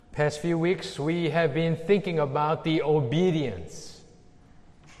Past few weeks, we have been thinking about the obedience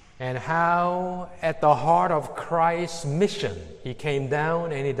and how at the heart of Christ's mission, He came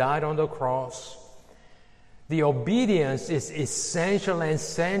down and He died on the cross. The obedience is essential and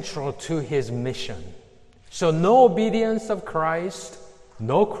central to His mission. So no obedience of Christ,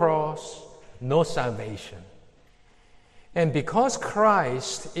 no cross, no salvation. And because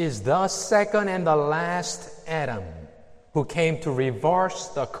Christ is the second and the last Adam who came to reverse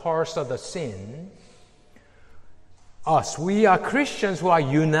the curse of the sin, we are Christians who are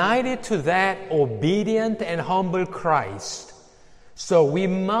united to that obedient and humble Christ. So we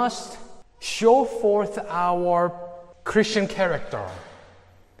must show forth our Christian character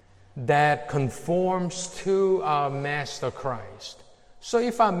that conforms to our Master Christ. So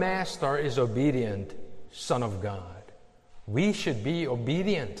if our Master is obedient, Son of God, we should be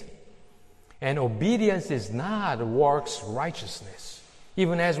obedient. And obedience is not works righteousness.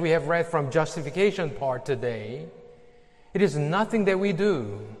 Even as we have read from justification part today, it is nothing that we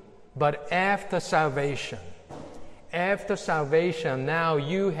do, but after salvation. After salvation, now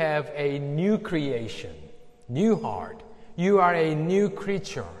you have a new creation, new heart. You are a new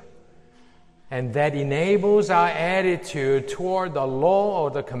creature. And that enables our attitude toward the law or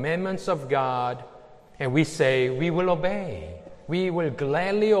the commandments of God. And we say, we will obey. We will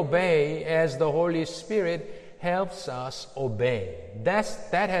gladly obey as the Holy Spirit helps us obey.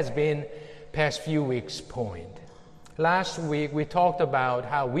 That has been past few weeks' point. Last week, we talked about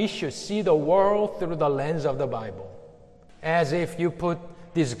how we should see the world through the lens of the Bible. As if you put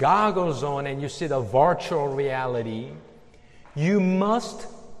these goggles on and you see the virtual reality, you must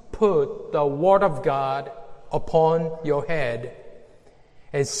put the Word of God upon your head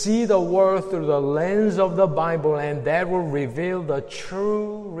and see the world through the lens of the Bible, and that will reveal the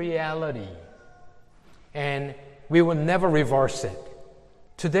true reality. And we will never reverse it.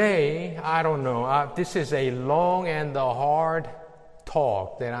 Today, I don't know, this is a long and a hard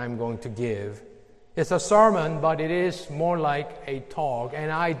talk that I'm going to give. It's a sermon, but it is more like a talk,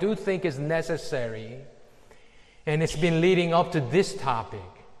 and I do think it's necessary. And it's been leading up to this topic.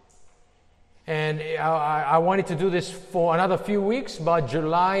 And I wanted to do this for another few weeks, but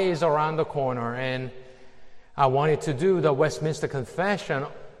July is around the corner, and I wanted to do the Westminster Confession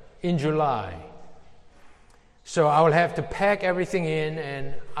in July. So I will have to pack everything in,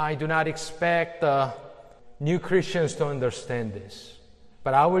 and I do not expect new Christians to understand this.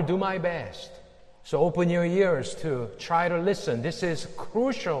 But I will do my best. So open your ears to try to listen. This is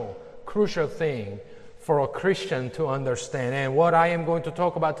crucial thing for a Christian to understand. And what I am going to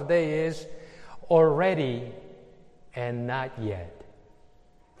talk about today is already and not yet.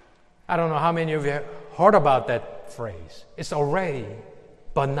 I don't know how many of you have heard about that phrase. It's already,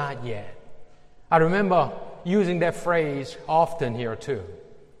 but not yet. I remember using that phrase often here too.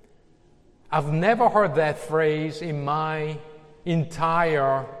 I've never heard that phrase in my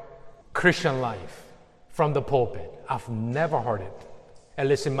entire Christian life from the pulpit. I've never heard it, at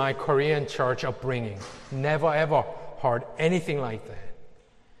least in my Korean church upbringing. Never ever heard anything like that.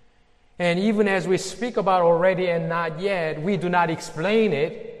 And even as we speak about already and not yet, we do not explain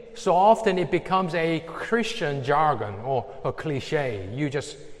it. So often it becomes a Christian jargon or a cliche. You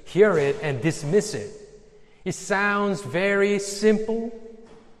just hear it and dismiss it. It sounds very simple,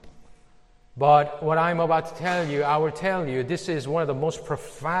 but what I'm about to tell you, I will tell you, this is one of the most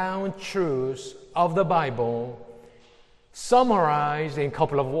profound truths of the Bible, summarized in a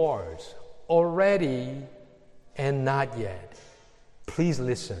couple of words. Already and not yet. Please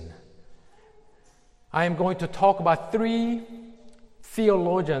listen. I am going to talk about 3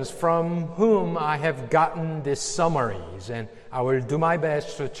 theologians from whom I have gotten these summaries, and I will do my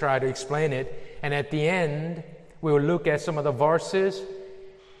best to try to explain it. And at the end, we will look at some of the verses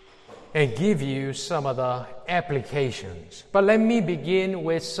and give you some of the applications. But let me begin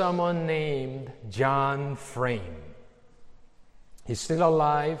with someone named John Frame. He's still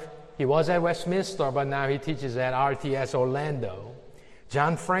alive. He was at Westminster, but now he teaches at RTS Orlando.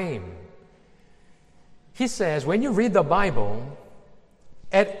 John Frame. He says, when you read the Bible,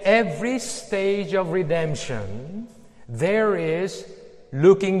 at every stage of redemption, there is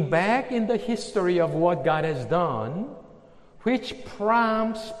looking back in the history of what God has done, which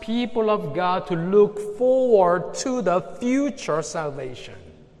prompts people of God to look forward to the future salvation.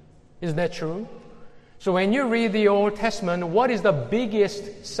 Isn't that true? So when you read the Old Testament, what is the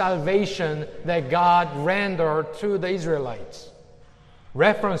biggest salvation that God rendered to the Israelites?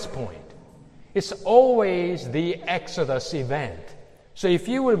 Reference point. It's always the Exodus event. So if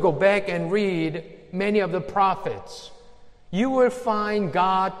you will go back and read many of the prophets, you will find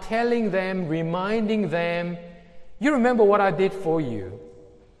God telling them, reminding them, you remember what I did for you.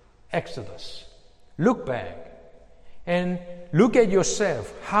 Exodus. Look back and look at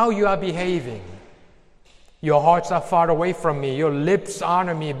yourself, how you are behaving. Your hearts are far away from me. Your lips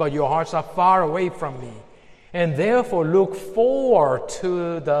honor me, but your hearts are far away from me. And therefore look forward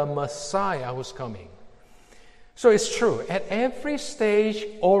to the Messiah who's coming. So it's true. At every stage,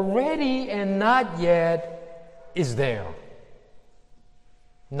 already and not yet is there.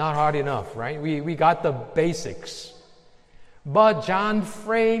 Not hard enough, right? We got the basics. But John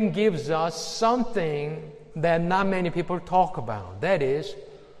Frame gives us something that not many people talk about. That is,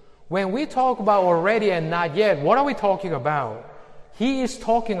 when we talk about already and not yet, what are we talking about? He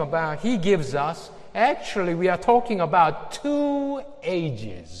gives us, actually we are talking about 2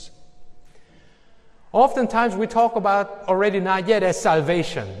 ages. Oftentimes we talk about already not yet as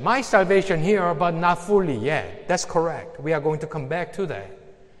salvation. My salvation here, but not fully yet. That's correct. We are going to come back to that.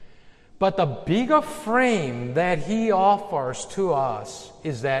 But the bigger frame that he offers to us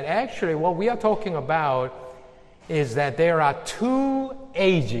is that actually what we are talking about is that there are 2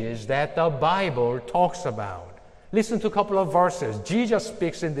 ages that the Bible talks about. Listen to a couple of verses. Jesus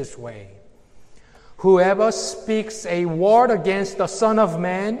speaks in this way. Whoever speaks a word against the Son of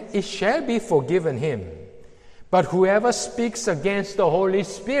Man, it shall be forgiven him. But whoever speaks against the Holy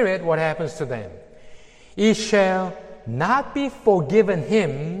Spirit, what happens to them? It shall not be forgiven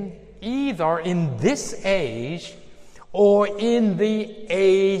him either in this age or in the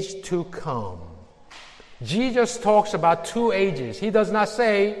age to come. Jesus talks about 2 ages. He does not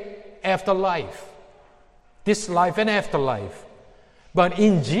say afterlife, this life and afterlife. But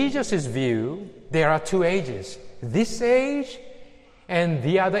in Jesus' view, there are 2 ages. This age and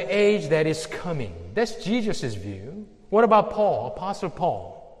the other age that is coming. That's Jesus' view. What about Paul, Apostle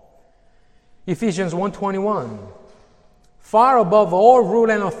Paul? Ephesians 1:21. Far above all rule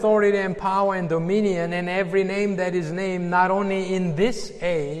and authority and power and dominion and every name that is named, not only in this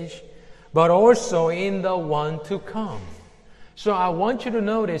age, but also in the one to come. So I want you to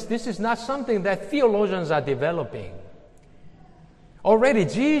notice this is not something that theologians are developing. Already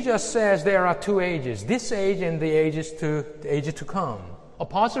Jesus says there are 2 ages, this age and the ages to come.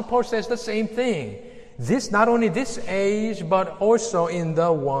 Apostle Paul says the same thing. This, not only this age, but also in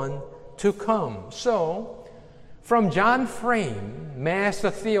the one to come. So, from John Frame,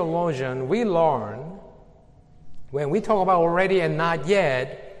 master theologian, we learn when we talk about already and not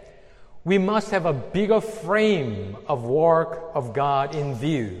yet, we must have a bigger frame of work of God in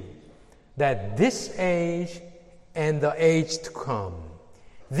view. That this age and the age to come.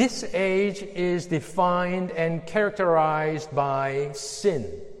 This age is defined and characterized by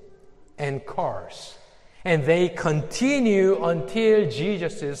sin and curse. And they continue until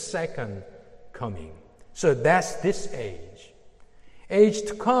Jesus' second coming. So that's this age. Age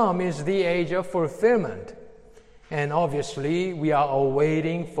to come is the age of fulfillment. And obviously, we are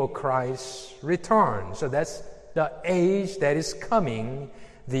awaiting for Christ's return. So that's the age that is coming,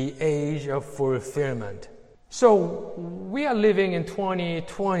 the age of fulfillment. So we are living in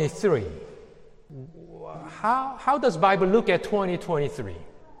 2023. How does the Bible look at 2023?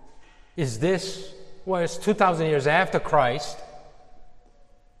 Is this, well, it's 2,000 years after Christ,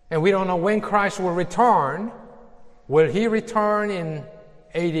 and we don't know when Christ will return. Will he return in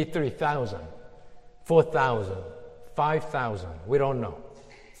 83,000, 4,000, 5,000? We don't know.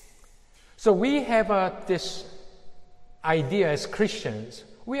 So we have this idea as Christians.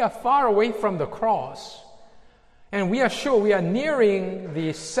 We are far away from the cross. And we are sure we are nearing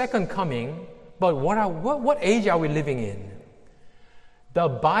the second coming, but what age are we living in? The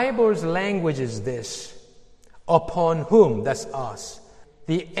Bible's language is this: upon whom, that's us,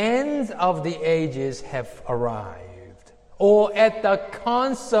 the end of the ages have arrived, or at the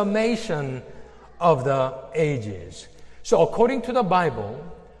consummation of the ages. So according to the Bible,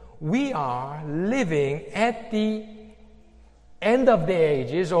 we are living at the end of the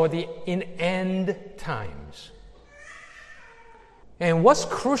ages, or in end times. And what's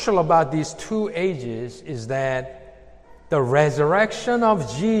crucial about these 2 ages is that the resurrection of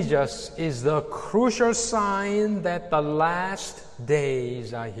Jesus is the crucial sign that the last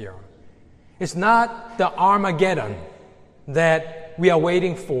days are here. It's not the Armageddon that we are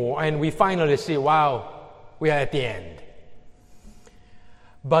waiting for and we finally see, wow, we are at the end.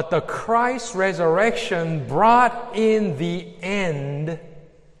 But the Christ resurrection brought in the end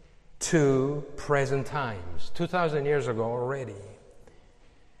to present times, 2,000 years ago already.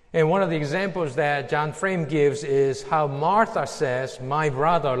 And one of the examples that John Frame gives is how Martha says, my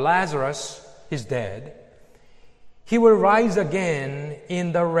brother Lazarus is dead. He will rise again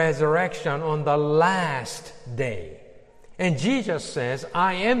in the resurrection on the last day. And Jesus says,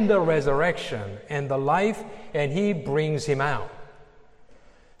 I am the resurrection and the life, and he brings him out.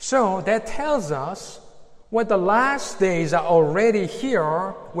 So that tells us what the last days are already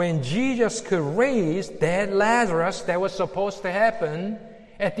here when Jesus could raise dead Lazarus that was supposed to happen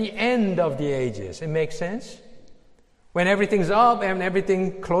at the end of the ages. It makes sense? When everything's up and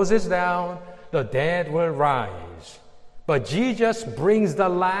everything closes down, the dead will rise. But Jesus brings the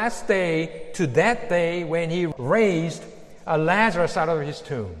last day to that day when he raised Lazarus out of his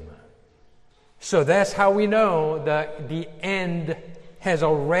tomb. So that's how we know that the end has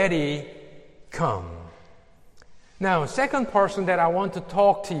already come. Now, second person that I want to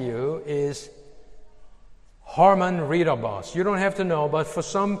talk to you is Herman Ridderbos. You don't have to know, but for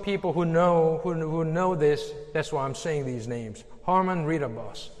some people who know this, that's why I'm saying these names. Herman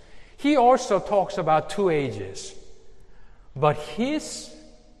Ridderbos. He also talks about two ages, but his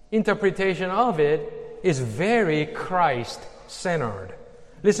interpretation of it is very Christ-centered.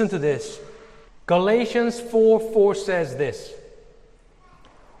 Listen to this. Galatians 4:4 says this.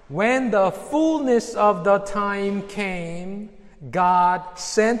 When the fullness of the time came, God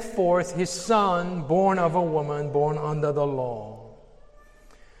sent forth His Son, born of a woman, born under the law.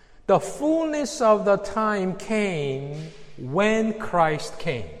 The fullness of the time came when Christ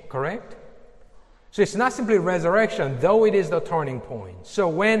came, correct? So it's not simply resurrection, though it is the turning point. So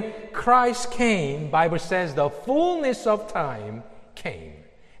when Christ came, Bible says the fullness of time came.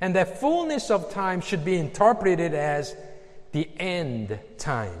 And that fullness of time should be interpreted as the end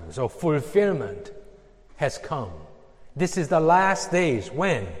times or fulfillment has come. This is the last days.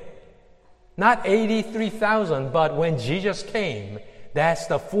 When? Not 83,000, but when Jesus came, that's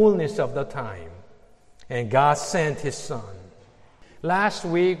the fullness of the time. And God sent His Son. Last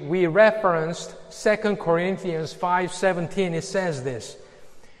week we referenced 2 Corinthians 5:17. It says this.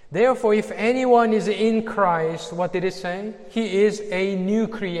 Therefore, if anyone is in Christ, what did it say? He is a new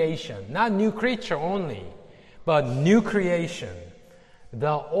creation. Not new creature only, but new creation.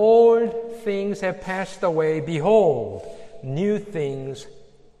 The old things have passed away. Behold, new things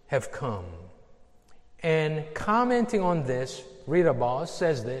have come. And commenting on this, Ridderbos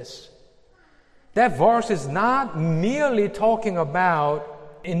says this. That verse is not merely talking about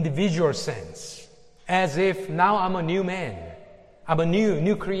individual sense, as if now I'm a new man. I'm a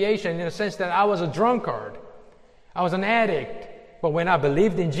new creation in the sense that I was a drunkard. I was an addict. But when I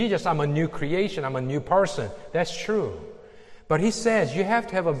believed in Jesus, I'm a new creation. I'm a new person. That's true. But he says you have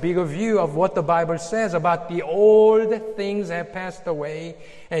to have a bigger view of what the Bible says about the old things have passed away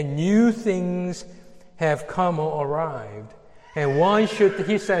and new things have come or arrived. And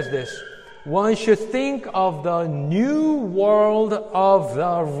he says this, one should think of the new world of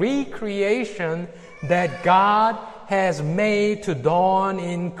the recreation that God has made to dawn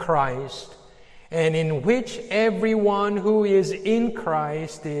in Christ, and in which everyone who is in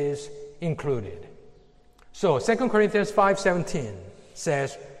Christ is included. So 2 Corinthians 5:17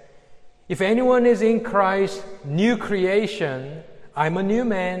 says, if anyone is in Christ, new creation, I'm a new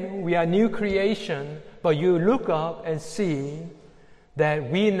man, we are new creation, but you look up and see that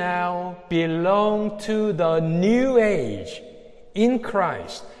we now belong to the new age in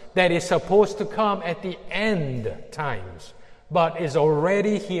Christ that is supposed to come at the end times, but is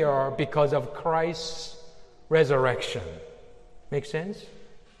already here because of Christ's resurrection. Make sense?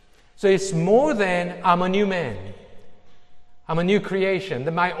 So it's more than I'm a new man. I'm a new creation.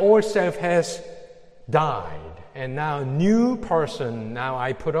 That my old self has died, and now a new person now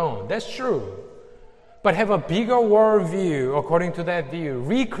I put on. That's true. But have a bigger worldview according to that view.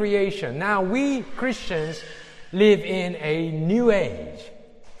 Recreation. Now we Christians live in a new age.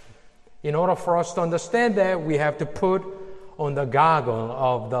 In order for us to understand that, we have to put on the goggle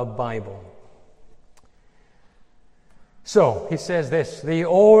of the Bible. So, he says this, the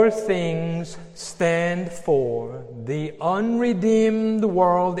old things stand for the unredeemed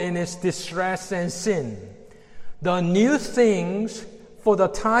world in its distress and sin. The new things for the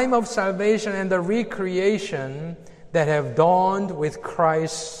time of salvation and the recreation that have dawned with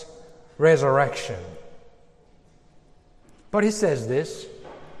Christ's resurrection. But he says this,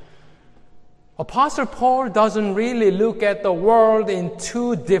 Apostle Paul doesn't really look at the world in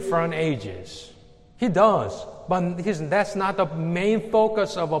two different ages. He does, but that's not the main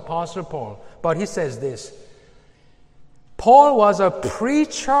focus of Apostle Paul. But he says this, Paul was a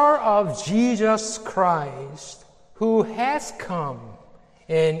preacher of Jesus Christ who has come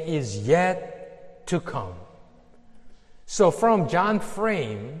and is yet to come. So from John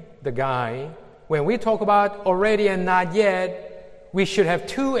Frame, the guy, when we talk about already and not yet, we should have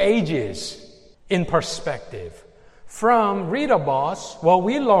two ages in perspective. From Ridderbos, what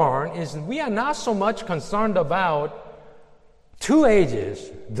we learn is we are not so much concerned about two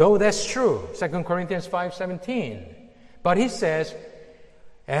ages, though that's true, 2 Corinthians 5:17. But he says,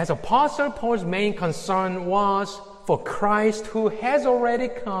 As Apostle Paul's main concern was for Christ who has already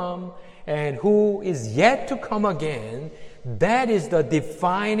come and who is yet to come again. That is the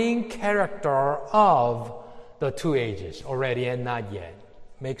defining character of the two ages, already and not yet.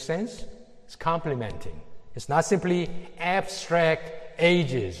 Make sense? It's complementing. It's not simply abstract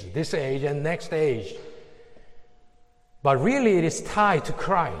ages, this age and next age. But really it is tied to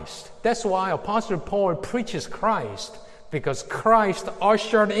Christ. That's why Apostle Paul preaches Christ, because Christ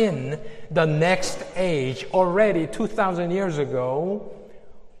ushered in the next age already 2,000 years ago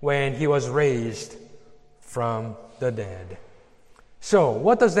when he was raised from the dead. So,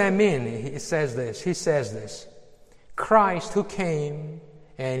 what does that mean? He says this. Christ who came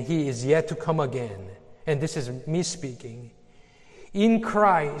and he is yet to come again. And this is me speaking. In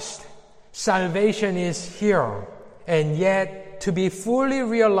Christ, salvation is here and yet to be fully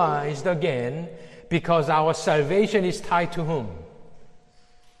realized again, because our salvation is tied to whom?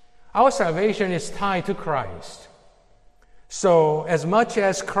 Our salvation is tied to Christ. So, as much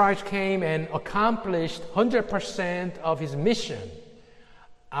as Christ came and accomplished 100% of his mission,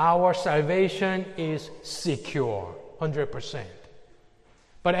 our salvation is secure, 100%.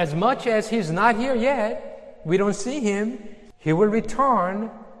 But as much as he's not here yet, we don't see him, he will return.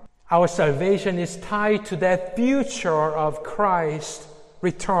 Our salvation is tied to that future of Christ's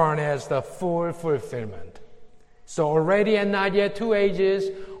return as the full fulfillment. So already and not yet, two ages,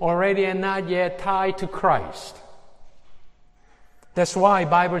 already and not yet tied to Christ. That's why the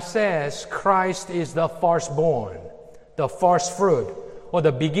Bible says Christ is the firstborn, the first fruit, or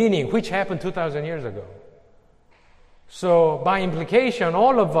the beginning, which happened 2,000 years ago. So by implication,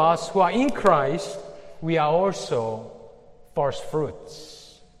 all of us who are in Christ, we are also first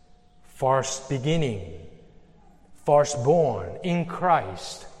fruits, first beginning, firstborn in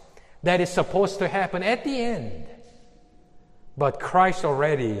Christ. That is supposed to happen at the end. But Christ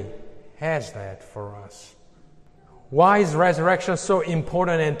already has that for us. Why is resurrection so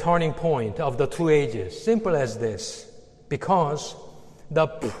important and turning point of the two ages? Simple as this. Because the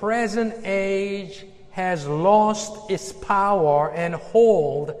present age has lost its power and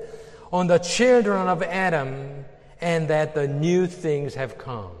hold on the children of Adam, and that the new things have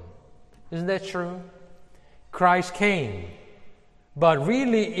come. Isn't that true? Christ came, but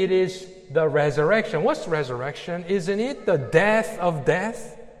really it is the resurrection. What's resurrection? Isn't it the death of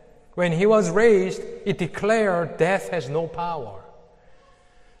death? When he was raised, it declared death has no power.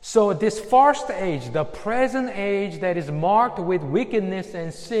 So this first age, the present age that is marked with wickedness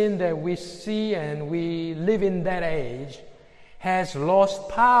and sin that we see and we live in that age, has lost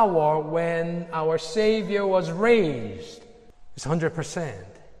power when our Savior was raised. It's 100%.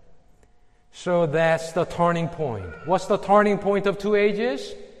 So that's the turning point. What's the turning point of two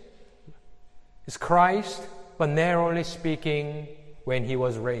ages? It's Christ, but narrowly speaking, when he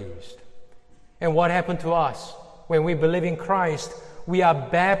was raised. And what happened to us? When we believe in Christ, we are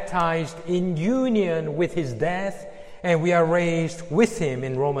baptized in union with his death, and we are raised with him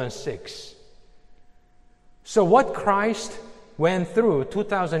in Romans 6. So what Christ went through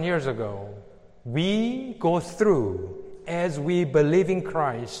 2,000 years ago, we go through as we believe in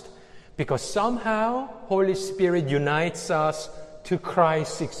Christ, because somehow Holy Spirit unites us to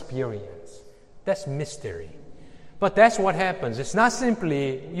Christ's experience. That's mystery. But that's what happens. It's not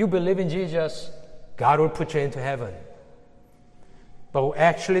simply you believe in Jesus, God will put you into heaven. But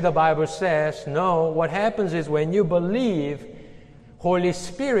actually the Bible says, no, what happens is when you believe, Holy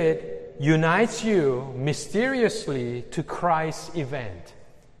Spirit unites you mysteriously to Christ's event.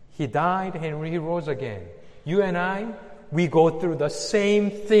 He died and he rose again. You and I, we go through the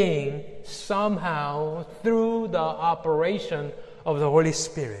same thing somehow through the operation of the Holy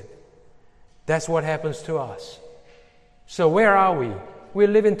Spirit. That's what happens to us. So where are we? We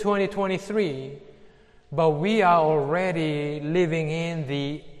live in 2023, but we are already living in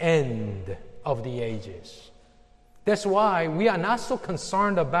the end of the ages. That's why we are not so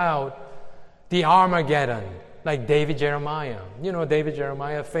concerned about the Armageddon like David Jeremiah. You know David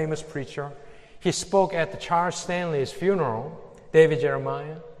Jeremiah, famous preacher. He spoke at Charles Stanley's funeral, David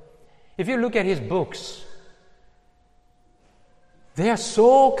Jeremiah. If you look at his books, they are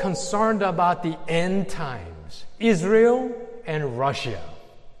so concerned about the end times, Israel and Russia.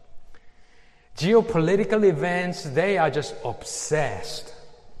 Geopolitical events, they are just obsessed.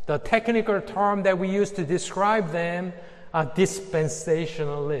 The technical term that we use to describe them are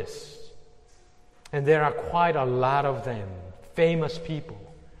dispensationalists. And there are quite a lot of them, famous people.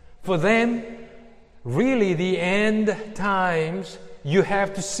 For them, really the end times, you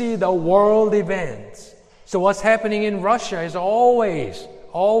have to see the world events. So what's happening in Russia is always,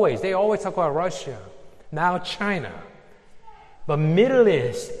 they always talk about Russia. Now China. But Middle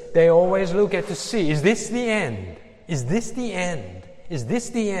East, they always look at to see, is this the end? Is this the end? Is this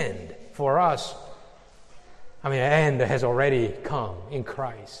the end for us? I mean, the end has already come in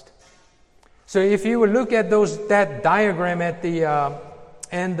Christ. So if you would look at that diagram at the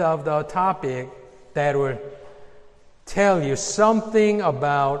end of the topic, that will tell you something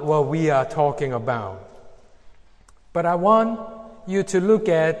about what we are talking about. But I want you to look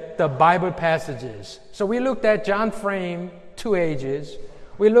at the Bible passages. So we looked at John Frame, Two Ages.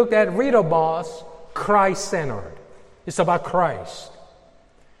 We looked at Rita Boss, Christ-centered. It's about Christ.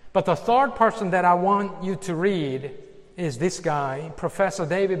 But the third person that I want you to read is this guy, Professor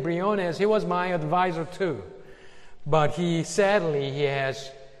David Briones. He was my advisor too. But he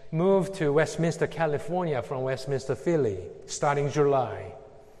has moved to Westminster, California from Westminster, Philly, starting July.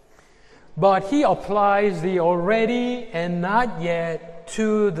 But he applies the already and not yet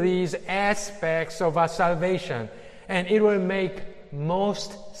to these aspects of our salvation. And it will make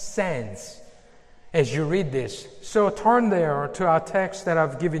most sense as you read this. So turn there to our text that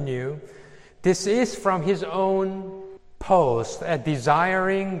I've given you. This is from his own post at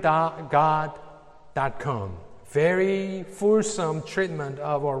desiringgod.com. Very fulsome treatment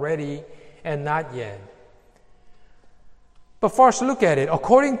of already and not yet. But first look at it.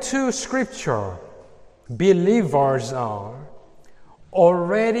 According to Scripture, believers are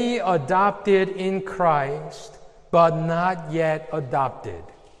already adopted in Christ, but not yet adopted.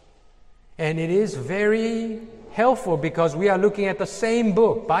 And it is very helpful because we are looking at the same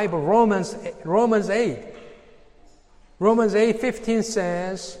book, Bible, Romans 8. Romans 8:15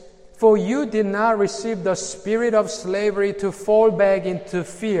 says, "For you did not receive the spirit of slavery to fall back into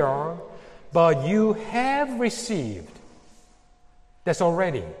fear, but you have received." That's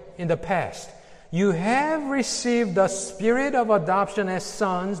already in the past. "You have received the spirit of adoption as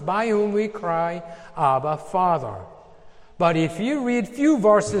sons, by whom we cry, Abba, Father." But if you read few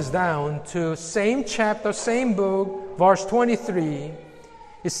verses down to same chapter, same book, verse 23,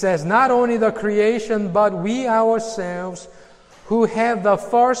 it says, "Not only the creation, but we ourselves, who have the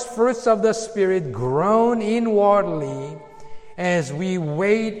first fruits of the Spirit, groan inwardly as we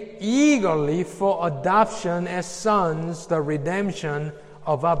wait eagerly for adoption as sons, the redemption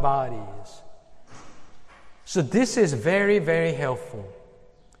of our bodies." So this is very, very helpful.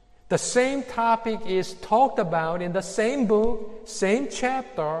 The same topic is talked about in the same book, same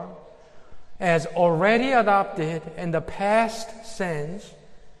chapter, as already adopted in the past sense,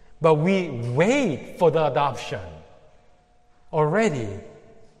 but we wait for the adoption. Already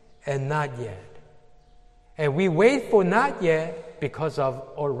and not yet. And we wait for not yet because of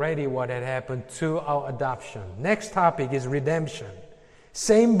already what had happened to our adoption. Next topic is redemption.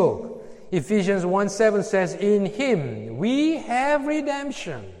 Same book. Ephesians 1:7 says, "In Him we have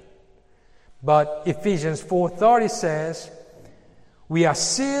redemption." But Ephesians 4:30 says, "We are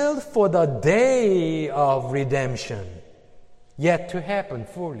sealed for the day of redemption," yet to happen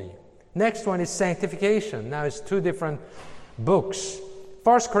fully. Next one is sanctification. Now it's two different books.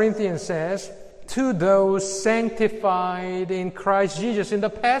 1 Corinthians says, "To those sanctified in Christ Jesus," in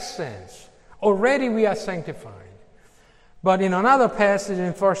the past sense. Already we are sanctified. But in another passage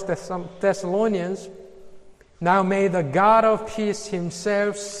in 1 Thessalonians, "Now may the God of peace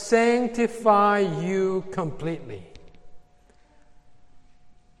Himself sanctify you completely."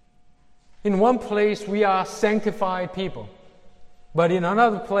 In one place we are sanctified people. But in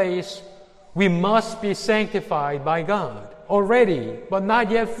another place we must be sanctified by God. Already, but not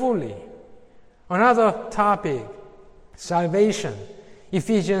yet fully. Another topic, salvation.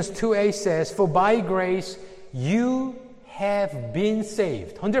 Ephesians 2:8 says, "For by grace you have been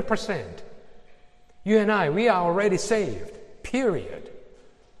saved." 100%. You and I, we are already saved. Period.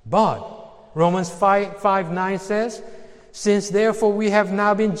 But Romans 5:9 says, "Since therefore we have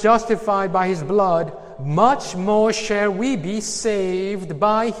now been justified by His blood, much more shall we be saved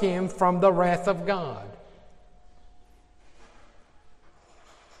by Him from the wrath of God."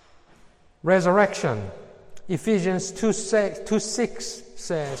 Resurrection. Ephesians 2:6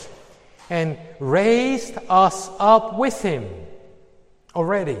 says, "And raised us up with Him."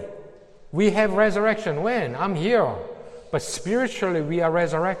 Already. We have resurrection. When? I'm here. But spiritually we are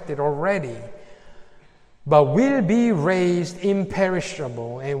resurrected already. "But will be raised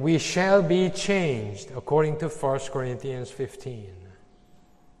imperishable, and we shall be changed," according to 1 Corinthians 15.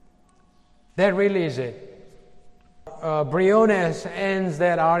 That really is it. Briones ends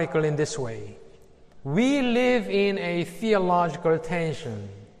that article in this way: "We live in a theological tension.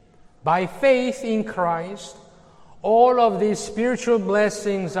 By faith in Christ, all of these spiritual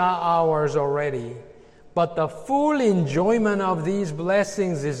blessings are ours already, but the full enjoyment of these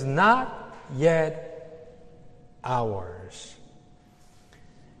blessings is not yet ours."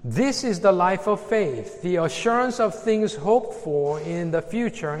 This is the life of faith, the assurance of things hoped for in the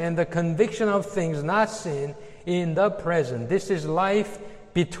future and the conviction of things not seen in the present. This is life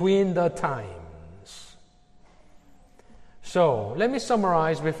between the times. So, let me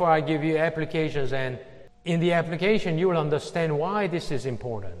summarize before I give you applications, and in the application you will understand why this is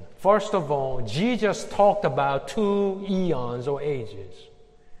important. First of all, Jesus talked about 2 eons or ages.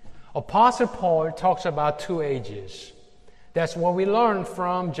 Apostle Paul talks about 2 ages. That's what we learned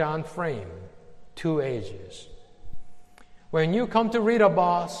from John Frame, 2 ages. When you come to read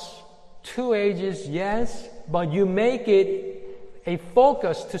about 2 ages, yes, but you make it a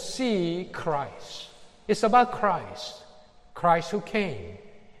focus to see Christ. It's about Christ. Christ who came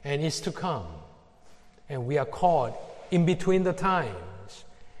and is to come. And we are caught in between the times.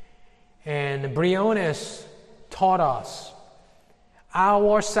 And Briones taught us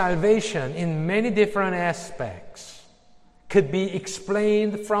our salvation in many different aspects could be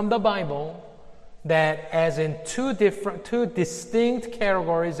explained from the Bible that as in 2 distinct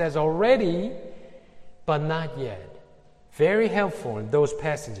categories as already, but not yet. Very helpful in those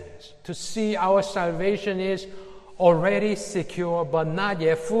passages to see our salvation is already secure, but not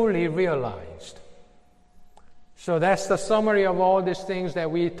yet fully realized. So that's the summary of all these things that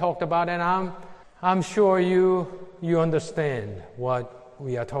we talked about, and I'm sure you understand what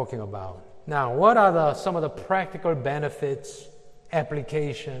we are talking about. Now, what are some of the practical benefits,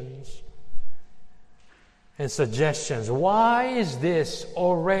 applications, and suggestions? Why is this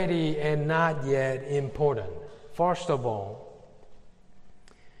already and not yet important? First of all,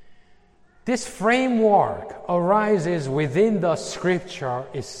 this framework arises within the Scripture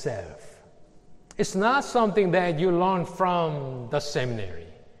itself. It's not something that you learn from the seminary.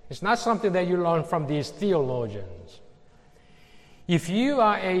 It's not something that you learn from these theologians. If you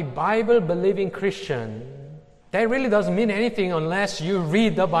are a Bible-believing Christian, that really doesn't mean anything unless you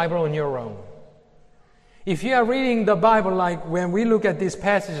read the Bible on your own. If you are reading the Bible like when we look at these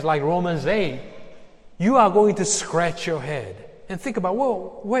passages like Romans 8, you are going to scratch your head and think about,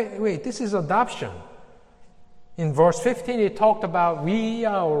 whoa, wait, this is adoption. In verse 15, it talked about we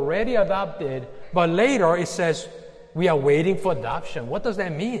are already adopted, but later it says we are waiting for adoption. What does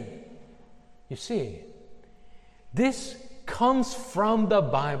that mean? You see, this comes from the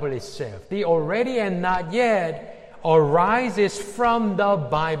Bible itself. The already and not yet arises from the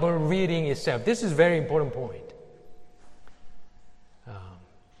Bible reading itself. This is a very important point.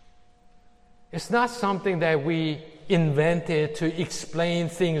 It's not something that we invented to explain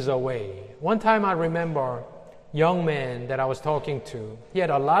things away. One time I remember a young man that I was talking to, he had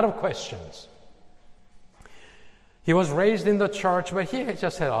a lot of questions. He was raised in the church, but he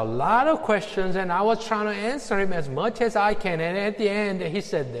just had a lot of questions, and I was trying to answer him as much as I can. And at the end, he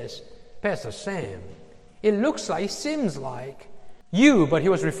said this, Pastor Sam, it seems like you, but he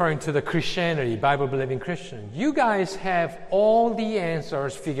was referring to the Christianity, Bible-believing Christian, you guys have all the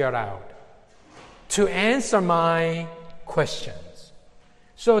answers figured out to answer my questions.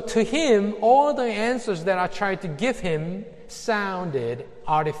 So to him, all the answers that I tried to give him sounded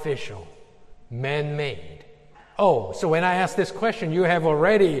artificial, man-made. Oh, so when I ask this question, you have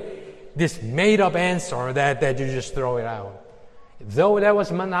already this made-up answer that you just throw it out. Though that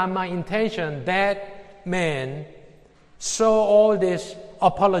was not my intention, that man saw all this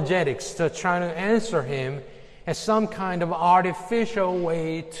apologetics to try to answer him as some kind of artificial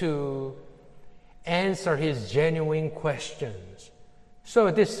way to answer his genuine questions. So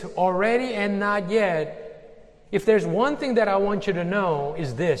this already and not yet, if there's one thing that I want you to know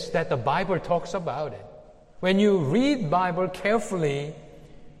is this, that the Bible talks about it. When you read Bible carefully,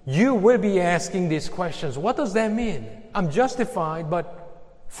 you will be asking these questions. What does that mean? I'm justified, but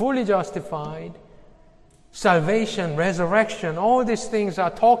fully justified. Salvation, resurrection, all these things are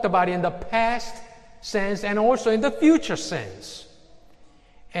talked about in the past sense and also in the future sense.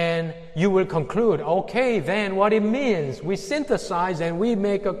 And you will conclude, okay, then what it means. We synthesize and we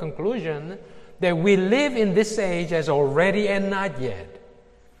make a conclusion that we live in this age as already and not yet.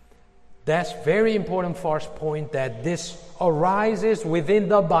 That's very important first point, that this arises within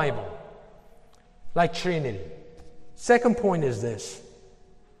the Bible, like Trinity. Second point is this.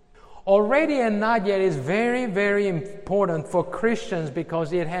 Already and not yet is very, very important for Christians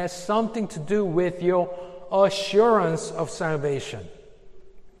because it has something to do with your assurance of salvation.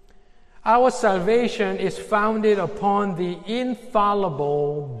 Our salvation is founded upon the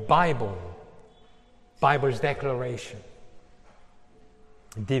infallible Bible, Bible's declaration,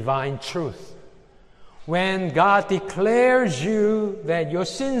 divine truth. When God declares you that your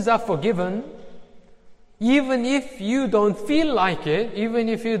sins are forgiven, even if you don't feel like it, even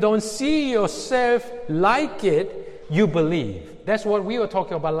if you don't see yourself like it, you believe. That's what we were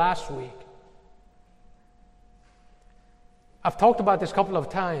talking about last week. I've talked about this a couple of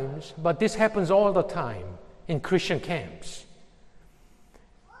times, but this happens all the time in Christian camps.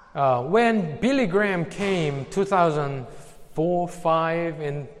 When Billy Graham came 2004-05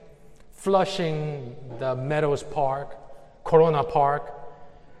 in Flushing, the Meadows Park, Corona Park,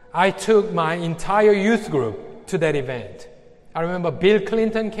 I took my entire youth group to that event. I remember Bill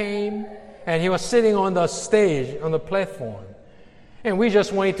Clinton came, and he was sitting on the stage, on the platform. And we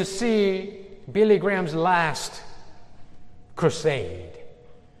just wanted to see Billy Graham's last crusade.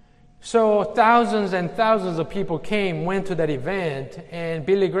 So thousands and thousands of people went to that event, and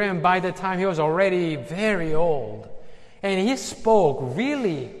Billy Graham, by the time he was already very old, and he spoke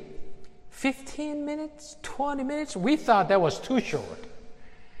really 15 minutes, 20 minutes. We thought that was too short.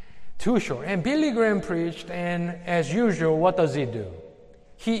 Too short. And Billy Graham preached, and as usual, what does he do?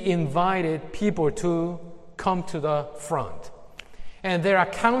 He invited people to come to the front. And there are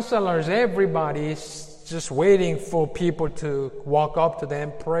counselors, everybody's just waiting for people to walk up to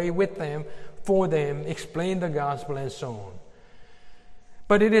them, pray with them, for them, explain the gospel, and so on.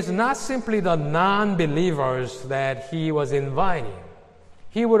 But it is not simply the non-believers that he was inviting.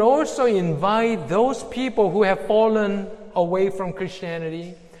 He would also invite those people who have fallen away from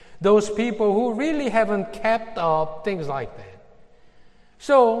Christianity, those people who really haven't kept up, things like that.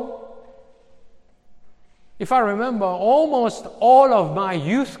 So, if I remember, almost all of my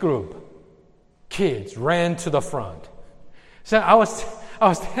youth group kids ran to the front. So I was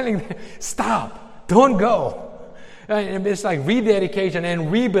telling them, stop, don't go. And it's like rededication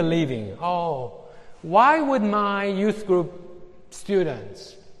and rebelieving. Oh, why would my youth group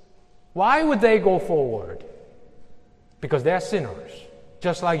students, why would they go forward? Because they're sinners,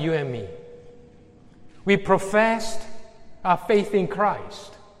 just like you and me. We professed our faith in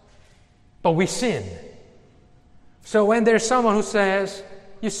Christ, but we sin. So when there's someone who says,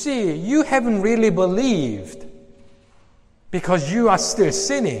 you see, you haven't really believed because you are still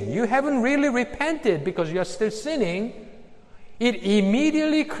sinning. You haven't really repented because you are still sinning. It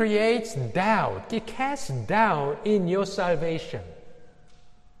immediately creates doubt. It casts doubt in your salvation.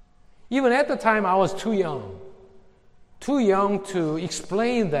 Even at the time, I was too young to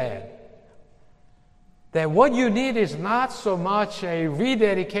explain that what you need is not so much a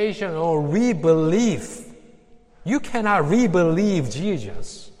rededication or rebelief. You cannot rebelieve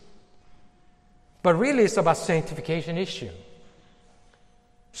Jesus. But really it's about sanctification issue.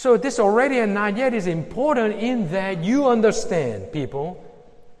 So this already and not yet is important in that you understand, people,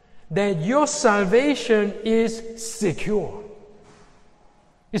 that your salvation is secure.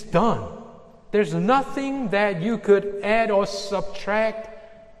 It's done. There's nothing that you could add or subtract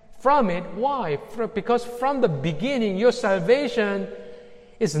from it. Why? Because from the beginning, your salvation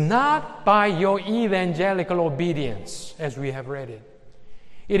is not by your evangelical obedience, as we have read it.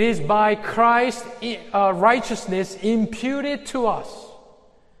 It is by Christ's righteousness imputed to us.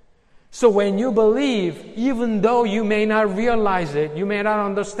 So when you believe, even though you may not realize it, you may not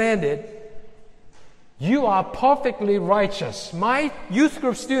understand it, you are perfectly righteous. My youth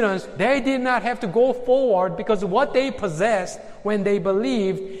group students, they did not have to go forward because what they possessed when they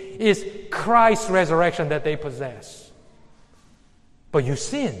believed is Christ's resurrection that they possess. But you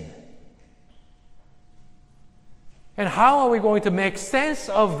sin. And how are we going to make sense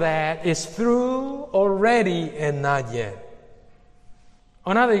of that is through already and not yet.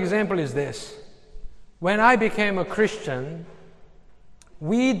 Another example is this. When I became a Christian,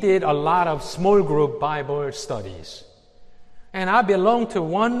 we did a lot of small group Bible studies. And I belonged to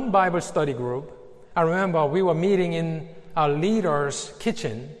one Bible study group. I remember we were meeting in our leader's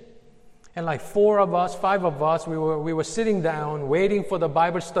kitchen. And like 4 of us, 5 of us, we were sitting down waiting for the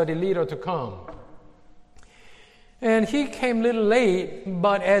Bible study leader to come. And he came a little late,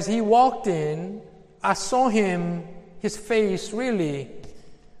 but as he walked in, I saw his face really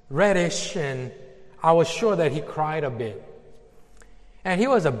reddish, and I was sure that he cried a bit. And he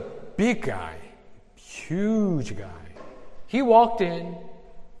was a big guy, huge guy. He walked in,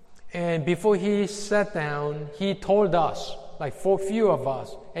 and before he sat down, he told us, like for a few of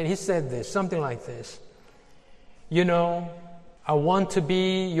us, and he said this, something like this. You know, I want to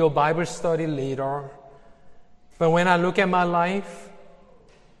be your Bible study leader, but when I look at my life,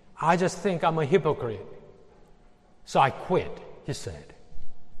 I just think I'm a hypocrite. So I quit, he said.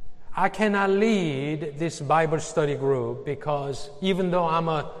 I cannot lead this Bible study group because even though I'm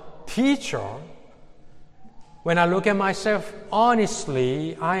a teacher, when I look at myself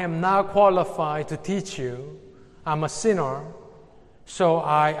honestly, I am not qualified to teach you. I'm a sinner, so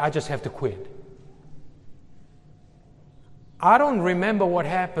I just have to quit. I don't remember what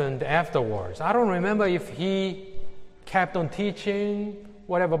happened afterwards. I don't remember if he kept on teaching,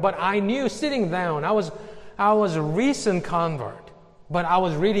 whatever. But I knew sitting down, I was a recent convert, but I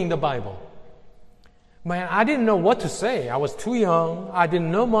was reading the Bible. Man, I didn't know what to say. I was too young. I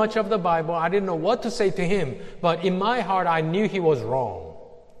didn't know much of the Bible. I didn't know what to say to him. But in my heart, I knew he was wrong.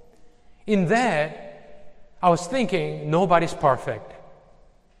 In that, I was thinking, nobody's perfect.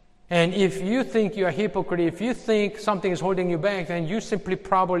 And if you think you're a hypocrite, if you think something is holding you back, then you simply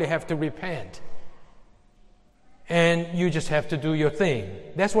probably have to repent. And you just have to do your thing.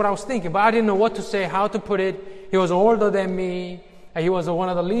 That's what I was thinking. But I didn't know what to say, how to put it. He was older than me. He was one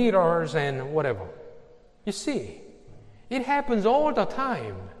of the leaders and whatever. You see, it happens all the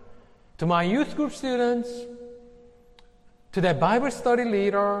time to my youth group students, to that Bible study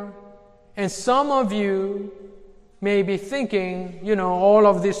leader, and some of you may be thinking, all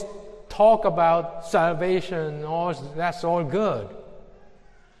of this talk about salvation, that's all good.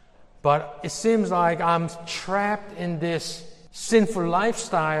 But it seems like I'm trapped in this sinful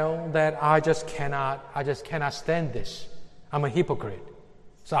lifestyle that I just cannot stand this. I'm a hypocrite.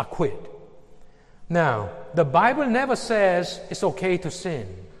 So I quit. Now, the Bible never says it's okay to sin.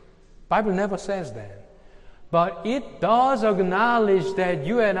 Bible never says that. But it does acknowledge that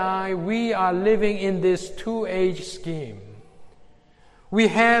you and I, we are living in this two-age scheme. We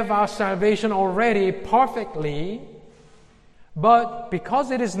have our salvation already perfectly, but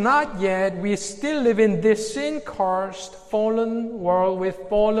because it is not yet, we still live in this sin-cursed, fallen world with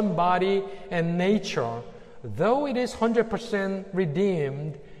fallen body and nature. Though it is 100%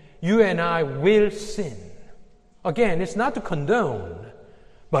 redeemed, you and I will sin. Again, it's not to condone,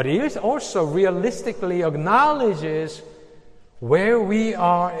 but it also realistically acknowledges where we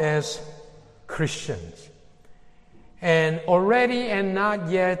are as Christians. And already and not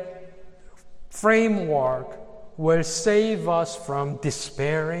yet framework will save us from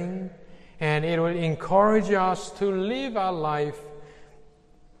despairing, and it will encourage us to live our life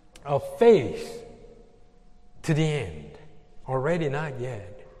of faith to the end. Already not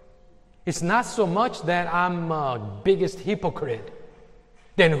yet. It's not so much that I'm the biggest hypocrite.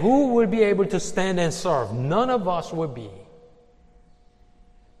 Then who will be able to stand and serve? None of us will be.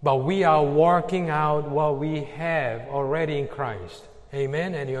 But we are working out what we have already in Christ.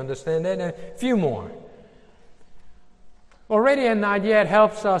 Amen? And you understand that? And a few more. Already and not yet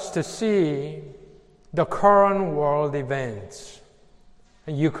helps us to see the current world events.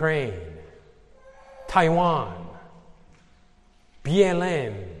 Ukraine, Taiwan,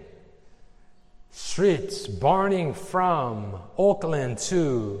 BLM, streets burning from Oakland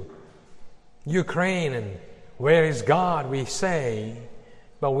to Ukraine. And where is God, we say.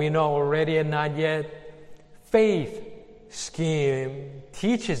 But we know already and not yet, faith scheme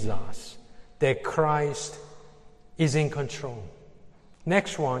teaches us that Christ is in control.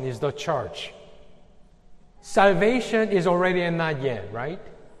 Next one is the church. Salvation is already and not yet, right?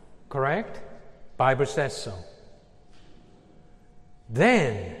 Correct? Bible says so.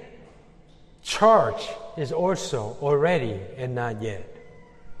 Then, church is also already and not yet.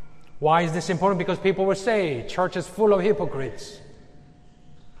 Why is this important? Because people will say, church is full of hypocrites.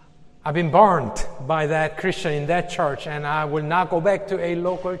 I've been burnt by that Christian in that church, and I will not go back to a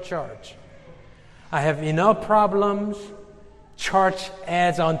local church. I have enough problems. Church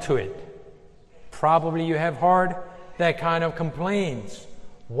adds onto it. Probably you have heard that kind of complaints.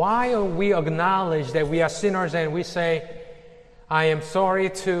 Why don't we acknowledge that we are sinners and we say, I am sorry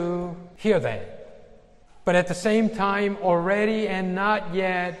to hear that. But at the same time, already and not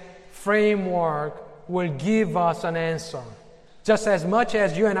yet framework will give us an answer. Just as much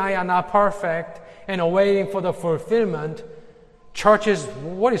as you and I are not perfect and are waiting for the fulfillment, church is,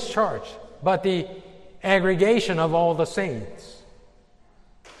 what is church? But the aggregation of all the saints.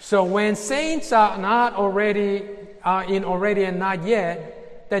 So when saints are not already, in already and not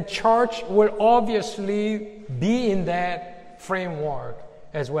yet, the church will obviously be in that framework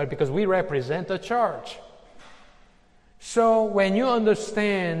as well, because we represent the church. So when you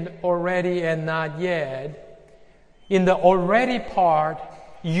understand already and not yet, in the already part,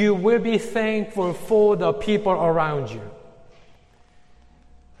 you will be thankful for the people around you.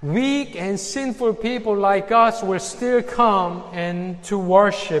 Weak and sinful people like us will still come and to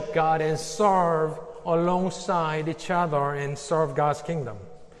worship God and serve alongside each other and serve God's kingdom.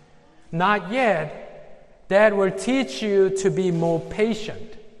 Not yet, that will teach you to be more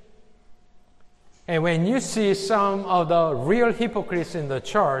patient. And when you see some of the real hypocrites in the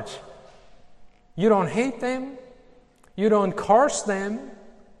church, you don't hate them, you don't curse them,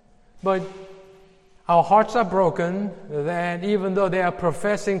 but our hearts are broken that even though they are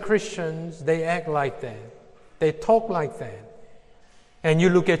professing Christians, they act like that. They talk like that. And you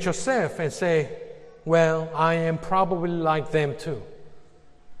look at yourself and say, well, I am probably like them too.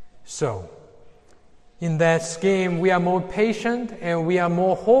 So, in that scheme, we are more patient and we are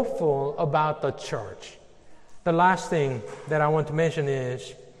more hopeful about the church. The last thing that I want to mention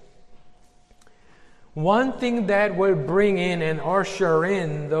is one thing that will bring in and usher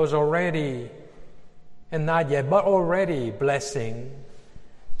in those already, and not yet, but already blessing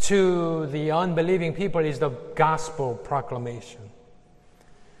to the unbelieving people is the gospel proclamation.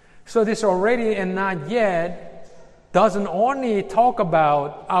 So this already and not yet doesn't only talk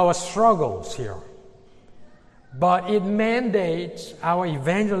about our struggles here, but it mandates our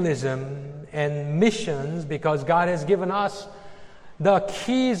evangelism and missions because God has given us the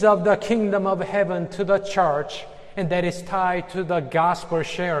keys of the kingdom of heaven to the church, and that is tied to the gospel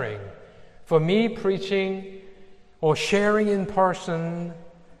sharing. For me, preaching or sharing in person,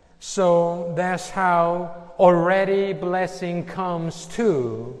 so that's how already blessing comes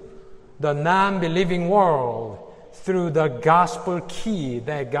to the non-believing world through the gospel key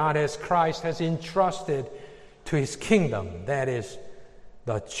that Christ has entrusted to His kingdom, that is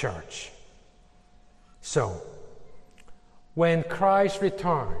the church. So, when Christ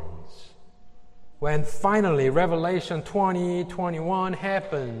returns, when finally Revelation 20:21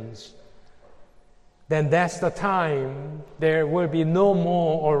 happens, then that's the time there will be no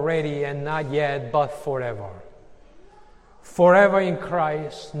more already and not yet, but forever. Forever in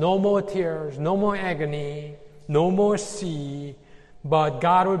Christ, no more tears, no more agony, no more sea, but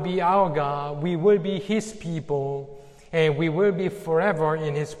God will be our God, we will be His people, and we will be forever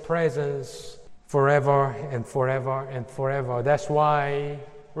in His presence, forever and forever and forever. That's why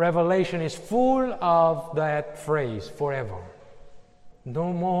Revelation is full of that phrase, forever.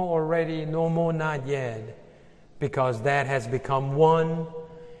 No more already, no more not yet, because that has become one,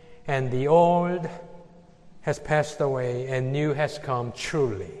 and the old has passed away, and new has come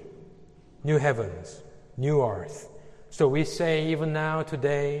truly. New heavens, new earth. So we say even now,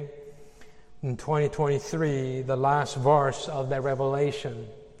 today, in 2023, the last verse of that Revelation,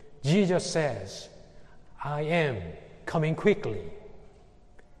 Jesus says, I am coming quickly.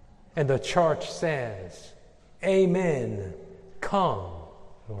 And the church says, Amen, come,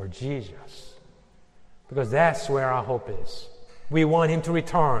 Lord Jesus. Because that's where our hope is. We want Him to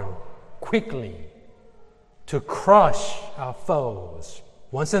return quickly to crush our foes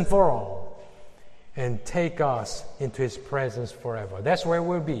once and for all and take us into His presence forever. That's where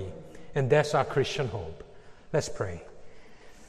we'll be, and that's our Christian hope. Let's pray.